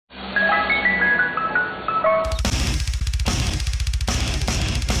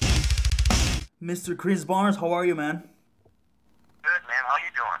Mr. Chris Barnes, how are you, man? Good, man. How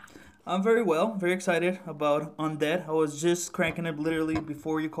you doing? I'm very well, very excited about Undead. I was just cranking it literally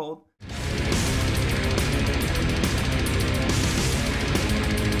before you called.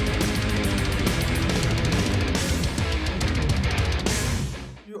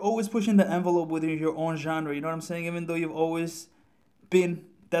 You're always pushing the envelope within your own genre, you know what I'm saying? Even though you've always been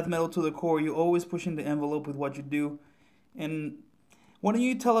death metal to the core, you're always pushing the envelope with what you do. And why don't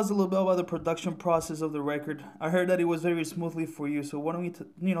you tell us a little bit about the production process of the record? I heard that it was very smoothly for you, so why don't you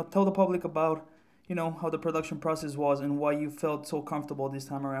tell the public about, how the production process was and why you felt so comfortable this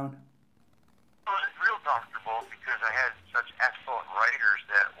time around? I was real comfortable because I had such excellent writers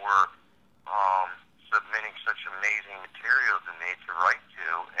that were submitting such amazing material to me to write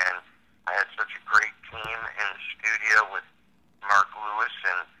to, and I had such a great team in the studio with Mark Lewis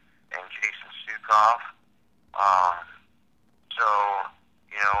and Jason Suecof. So,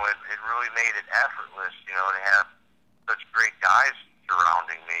 it really made it effortless, to have such great guys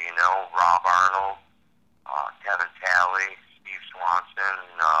surrounding me, Rob Arnold, Kevin Talley, Steve Swanson,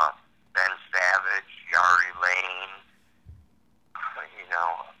 Ben Savage, Yari Lane,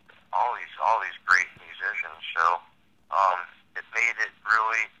 all these great musicians. So, it made it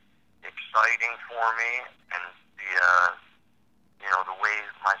really exciting for me, and the way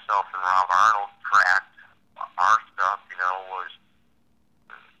myself and Rob Arnold tracked our stuff, was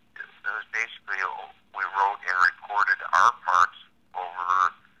basically we wrote and recorded our parts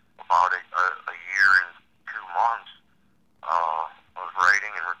over about a year and 2 months of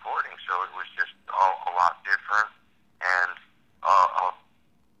writing and recording. So it was just a lot different, and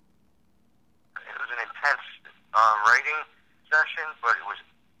it was an intense writing session, but it was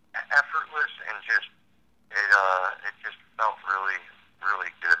effortless and it just felt really,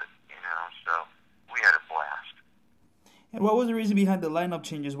 really good, So we had a blast. And what was the reason behind the lineup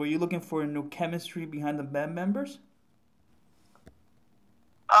changes? Were you looking for a new chemistry behind the band members?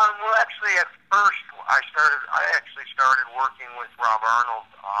 Well, actually, at first, I actually started working with Rob Arnold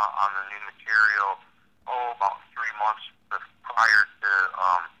on the new material, about 3 months prior to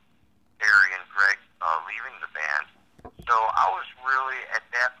Harry and Greg leaving the band. So I was really, at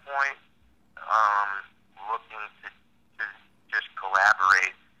that point, looking to just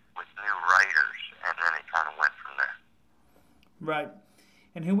collaborate with new writers, and then it kind of went from there. Right.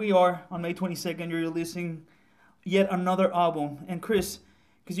 And here we are on May 22nd. You're releasing yet another album. And Chris,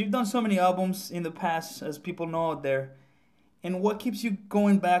 because you've done so many albums in the past, as people know out there, and what keeps you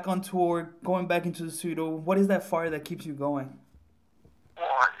going back on tour, going back into the studio? What is that fire that keeps you going?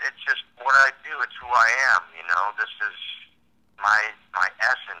 Well, it's just what I do. It's who I am. This is my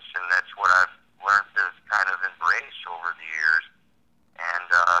essence, and that's what I've learned to kind of embrace over the years, and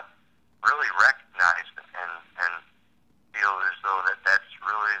really recognize and feel as though that's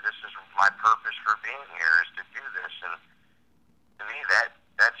really, this is my purpose for being here, is to do this. And to me,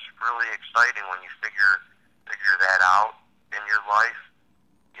 that's really exciting when you figure that out in your life,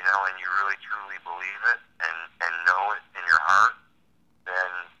 and you really truly believe it and know it in your heart.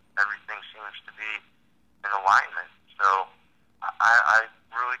 Then everything seems to be in alignment. So I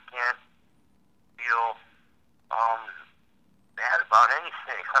really can't feel bad about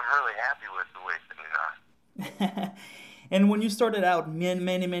anything. I'm really happy with the way things are. And when you started out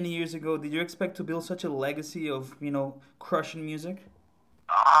many, many years ago, did you expect to build such a legacy of, crushing music?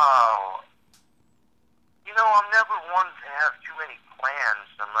 Oh, I'm never one to have too many plans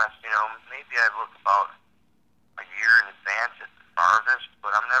unless, maybe I look about a year in advance at the farthest,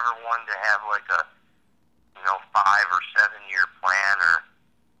 but I'm never one to have like a, 5 or 7 year plan, or,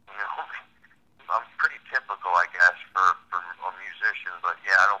 I'm pretty typical, I guess, for a musician, but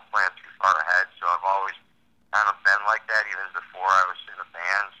yeah, I don't plan too far ahead, so I've always kind of been like that even before I was in a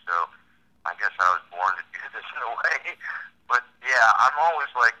band, so I guess I was born to do this in a way. But yeah, I'm always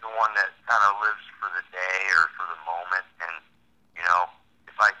like the one that kind of lives for the day or for the moment, and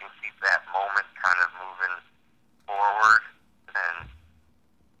if I can keep that moment kind of moving forward, then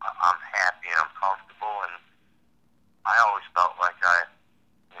I'm happy and I'm comfortable, and I always felt like I,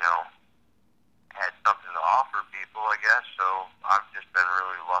 had something to offer people, I guess, so I've just been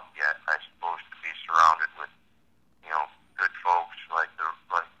really lucky, I suppose, to be surrounded with, good folks like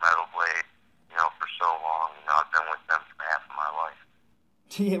Metal Blade, for so long. I've been with them for half of my life.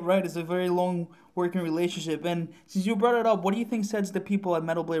 Yeah, right. It's a very long working relationship. And since you brought it up, what do you think sets the people at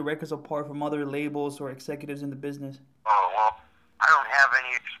Metal Blade Records apart from other labels or executives in the business? Oh, well, I don't have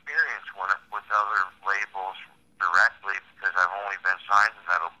any experience with other labels directly because I've only been signed to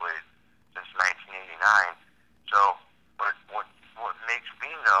Metal Blade since 1989. So, but what makes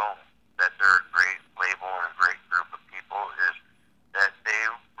me know that they're a great label and a great group of people is that they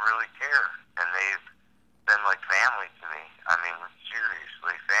really care and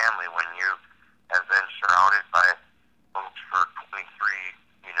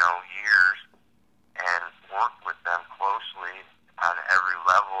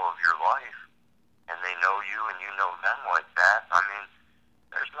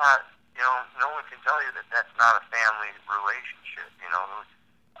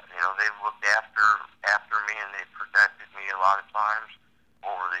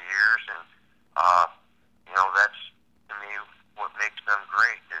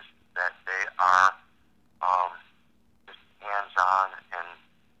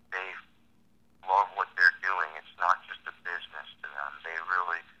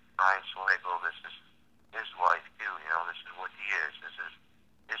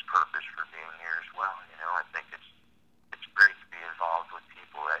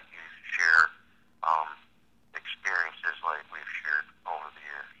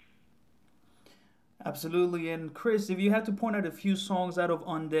Absolutely. And Chris, if you had to point out a few songs out of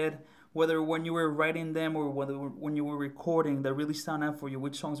Undead, whether when you were writing them or whether when you were recording, that really stand out for you,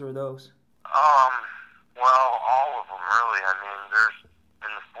 which songs were those? Um, well, all of them really. I mean, there's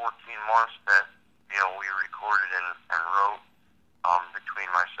in the 14 months that we recorded and wrote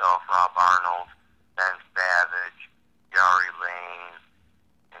between myself, Rob Arnold, Ben Savage, Yari Lane,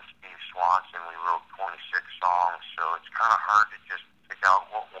 and Steve Swanson. We wrote 26 songs, so it's kind of hard to just pick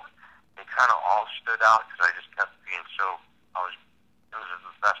out what one. They kind of all stood out because I just kept being so. It was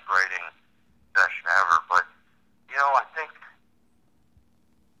the best writing session ever. But I think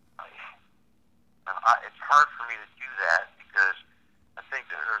it's hard for me to do that because I think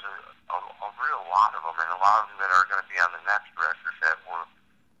that there's a real lot of them, and a lot of them that are going to be on the next record that will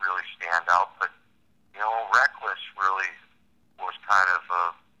really stand out. But Reckless really was kind of a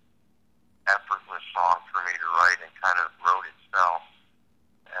effortless song for me to write and kind of wrote itself,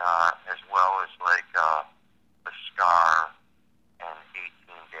 as well as like The Scar and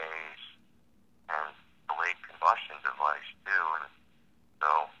 18 Days and The Late Combustion Device too. And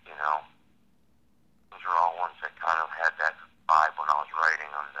so, those are all ones that kind of had that vibe when I was writing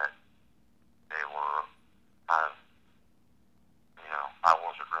them, that they were kind of, I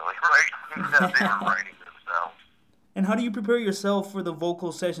wasn't really writing that, they were writing themselves. And how do you prepare yourself for the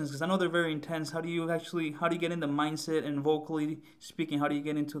vocal sessions? Because I know they're very intense. How do you get in the mindset, and vocally speaking, how do you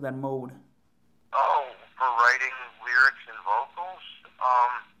get into that mode? Oh, for writing lyrics and vocals?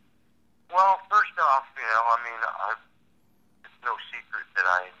 Well, first off, it's no secret that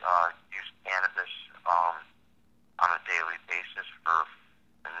I use cannabis on a daily basis for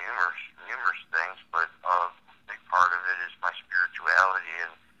numerous things, but a big part of it is my spirituality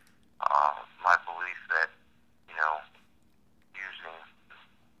and my belief that, using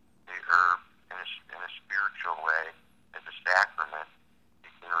the herb in a spiritual way as a sacrament,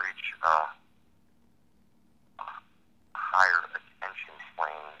 you can reach higher attention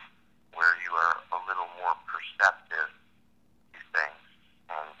planes where you are a little more perceptive to things.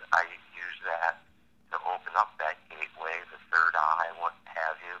 And I use that to open up that gateway, the third eye, what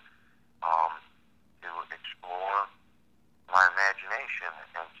have you, to explore my imagination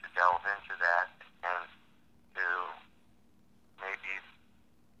and to delve into that and to maybe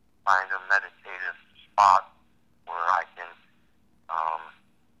find a meditative spot where I can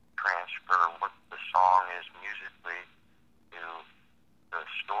transfer what the song is musically to the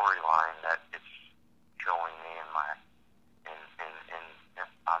storyline that it's showing me in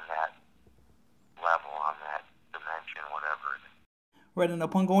on that level, on that dimension, whatever it is. Right, and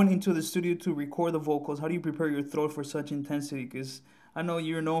upon going into the studio to record the vocals, how do you prepare your throat for such intensity? Because I know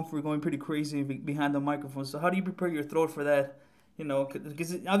you're known for going pretty crazy behind the microphone. So how do you prepare your throat for that?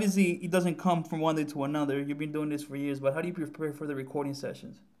 Because obviously it doesn't come from one day to another. You've been doing this for years, but how do you prepare for the recording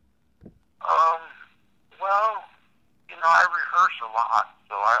sessions? Well, I rehearse a lot.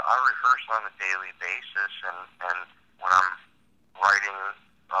 So I rehearse on a daily basis, and when I'm writing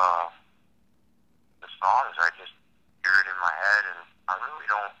the songs, I just hear it in my head, and I really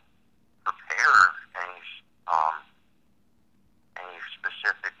don't prepare any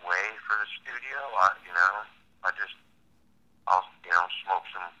specific way for the studio. I'll smoke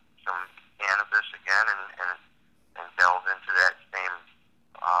some cannabis again and delve into that same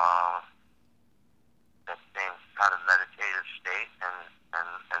kind of meditative state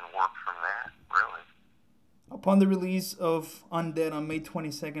and work from there, really. Upon the release of Undead on May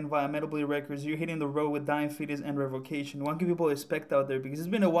 22nd via Metal Blade Records, you're hitting the road with Dying Fetus and Revocation. What can people expect out there? Because it's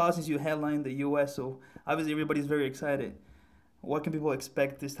been a while since you headlined the U.S., so obviously everybody's very excited. What can people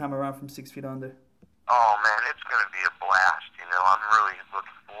expect this time around from 6 Feet Under? Oh, man, it's going to be a blast. I'm really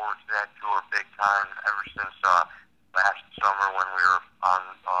looking forward to that tour big time ever since last summer when we were on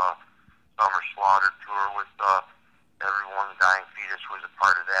Summer Slaughter tour with everyone. Dying Fetus was a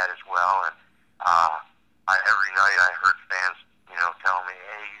part of that as well, and every night I heard fans, tell me,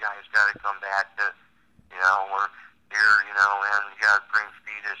 hey, you guys got to come back to, we're here, and you got to bring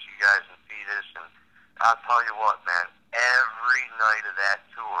Fetus, you guys and Fetus. And I'll tell you what, man, every night of that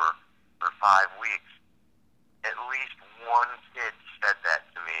tour for 5 weeks, at least one kid said that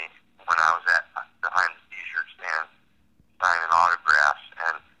to me when I was behind the t-shirt stand signing autographs.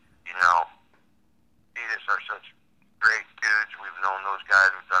 And, Fetus are such great dudes. We've known those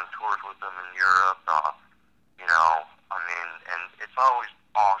guys. We've done tours with them in Europe. And it's always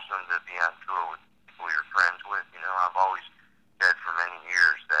awesome to be on tour with people you're friends with. I've always said for many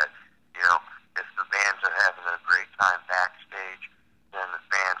years that, if the bands are having a great time backstage, then the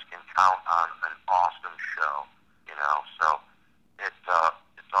fans can count on an awesome show. So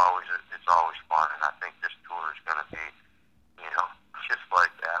it's always fun, and I think this tour is going to be, just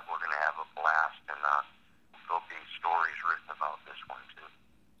like that. We're going to have a blast, and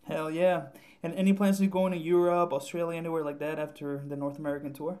And any plans to going to Europe, Australia, anywhere like that after the North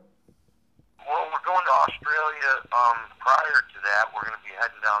American tour? Well, we're going to Australia. Prior to that, we're going to be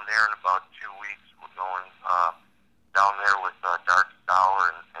heading down there in about 2 weeks. We're going down there with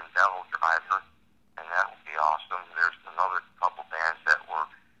Deicide and Devildriver, and that will be awesome. There's another couple bands that we're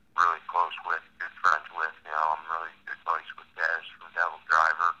really close with, good friends with. You know, I'm really good buddies with Des from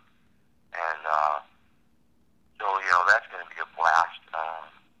Devildriver, and so you know that's going to be a blast.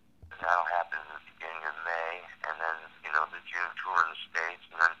 And that'll happen in the beginning of May, and then you know the June tour in the States,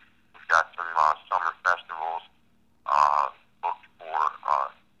 and then we've got some summer festivals booked for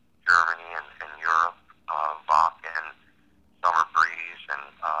Germany and Europe, Vakken, Summer Breeze, and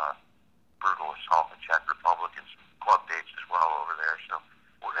Brutal Assault in the Czech Republic, and some club dates as well over there. So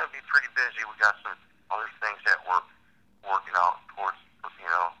we're going to be pretty busy. We got some other things that we're working out towards, you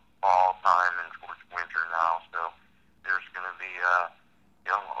know, fall time and towards winter now. So there's going to be,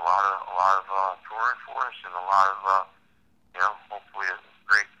 you know, a lot of touring for us, and a lot of, you know, hopefully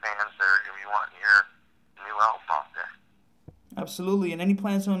great fans that are going to be wanting to hear the new album out there. Absolutely. And any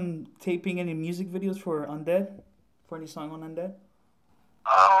plans on taping any music videos for Undead? For any song on Undead?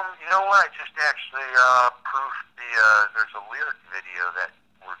 You know what? I just actually proofed there's a lyric video that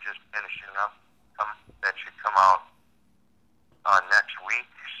we're just finishing up. That should come out next week.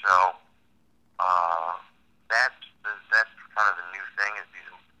 So that's kind of the new thing, is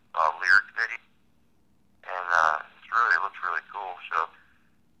these lyric videos, and it looks really cool. So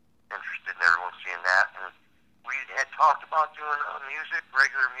interested in everyone seeing that. And we had talked about doing a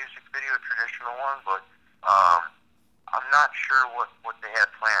regular music video, traditional one, but I'm not sure what they had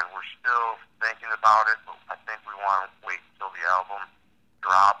planned. We're still thinking about it, but I think we want to wait until the album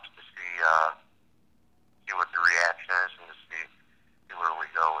drops to see what the reaction is, and to see where we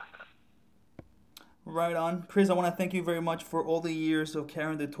go with it. Right on. Chris, I want to thank you very much for all the years of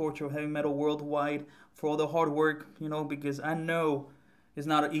carrying the torch of heavy metal worldwide, for all the hard work, you know, because I know it's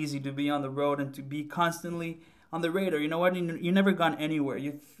not easy to be on the road and to be constantly on the radar. You know what? You've never gone anywhere.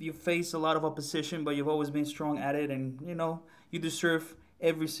 You've faced a lot of opposition, but you've always been strong at it, and, you know, you deserve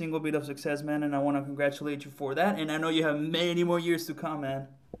every single bit of success, man, and I want to congratulate you for that, and I know you have many more years to come, man.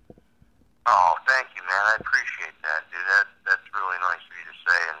 Oh, thank you, man. I appreciate that, dude. That's really nice of you to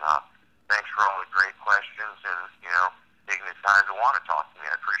say, and thanks for all the great questions and, you know, taking the time to want to talk to me.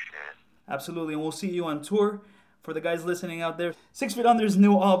 I appreciate it. Absolutely, and we'll see you on tour. For the guys listening out there, 6 Feet Under's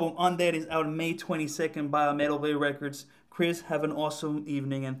new album, Undead, is out May 22nd by Metal Bay Records. Chris, have an awesome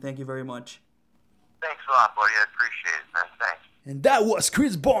evening, and thank you very much. Thanks a lot, buddy. I appreciate it, man. Thanks. And that was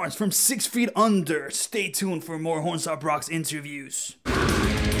Chris Barnes from 6 Feet Under. Stay tuned for more Horns Up Rocks interviews.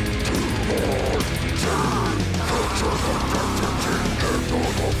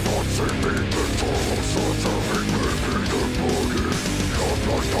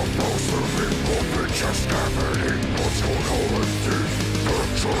 Just happening, what's going on with this?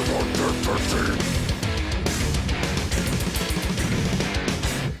 Picture on the